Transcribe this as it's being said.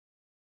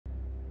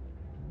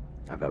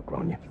I've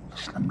outgrown you.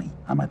 Listen to me.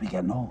 I might be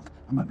getting old.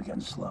 I might be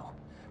getting slow.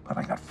 But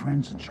I got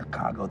friends in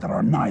Chicago that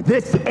are neither.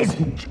 This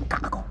isn't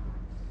Chicago.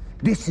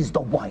 This is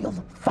the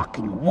wild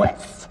fucking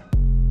West.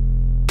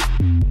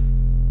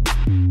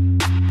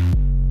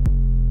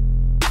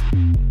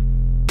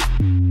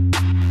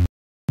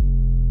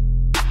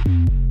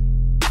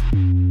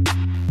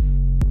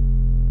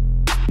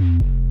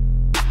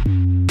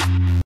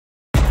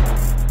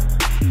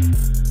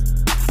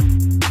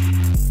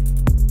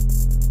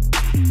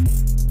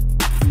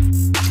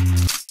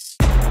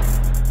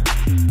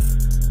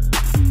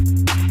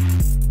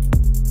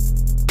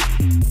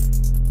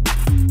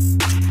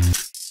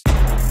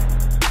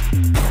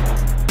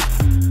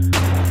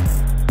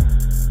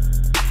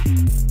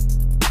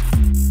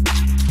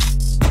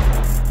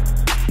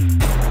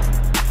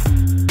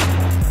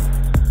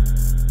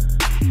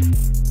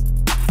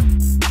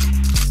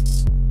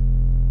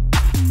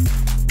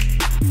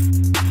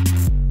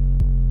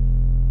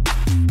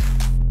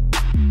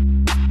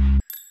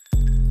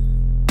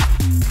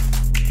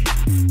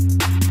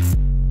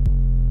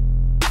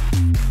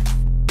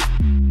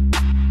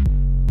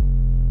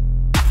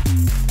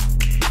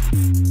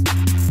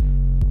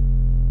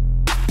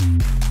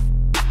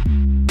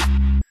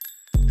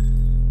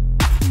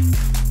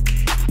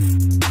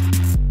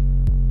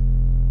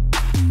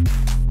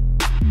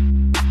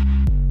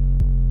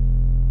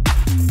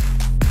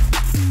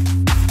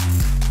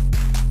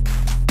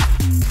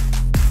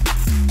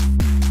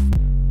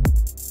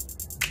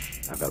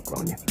 I've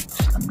outgrown you.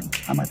 Listen to me.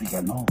 I might be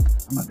getting old.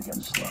 I might be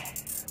getting slow.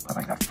 But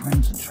I got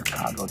friends in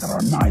Chicago that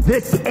are neither.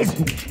 This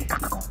isn't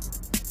Chicago.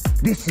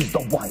 This is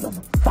the wild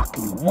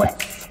fucking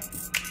West.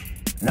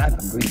 And I've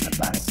been reading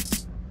about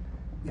it.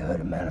 You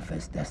heard of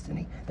manifest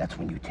destiny? That's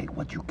when you take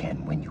what you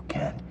can when you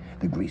can.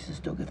 The Greasers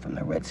took it from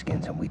the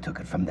Redskins and we took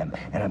it from them.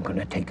 And I'm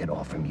gonna take it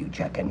all from you,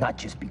 Jack. And not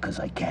just because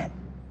I can.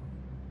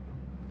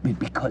 But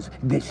because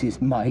this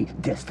is my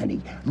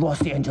destiny.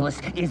 Los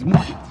Angeles is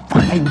my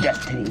fucking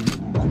destiny, you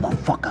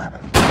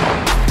motherfucker.